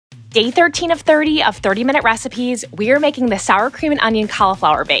Day 13 of 30 of 30-minute recipes, we are making the sour cream and onion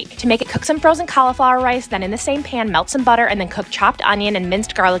cauliflower bake. To make it, cook some frozen cauliflower rice, then in the same pan, melt some butter, and then cook chopped onion and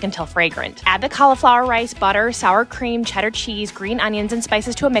minced garlic until fragrant. Add the cauliflower rice, butter, sour cream, cheddar cheese, green onions, and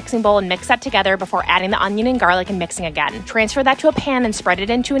spices to a mixing bowl and mix that together before adding the onion and garlic and mixing again. Transfer that to a pan and spread it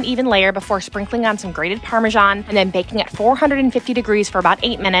into an even layer before sprinkling on some grated Parmesan and then baking at 450 degrees for about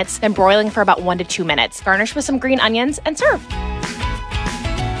 8 minutes, then broiling for about 1 to 2 minutes. Garnish with some green onions and serve.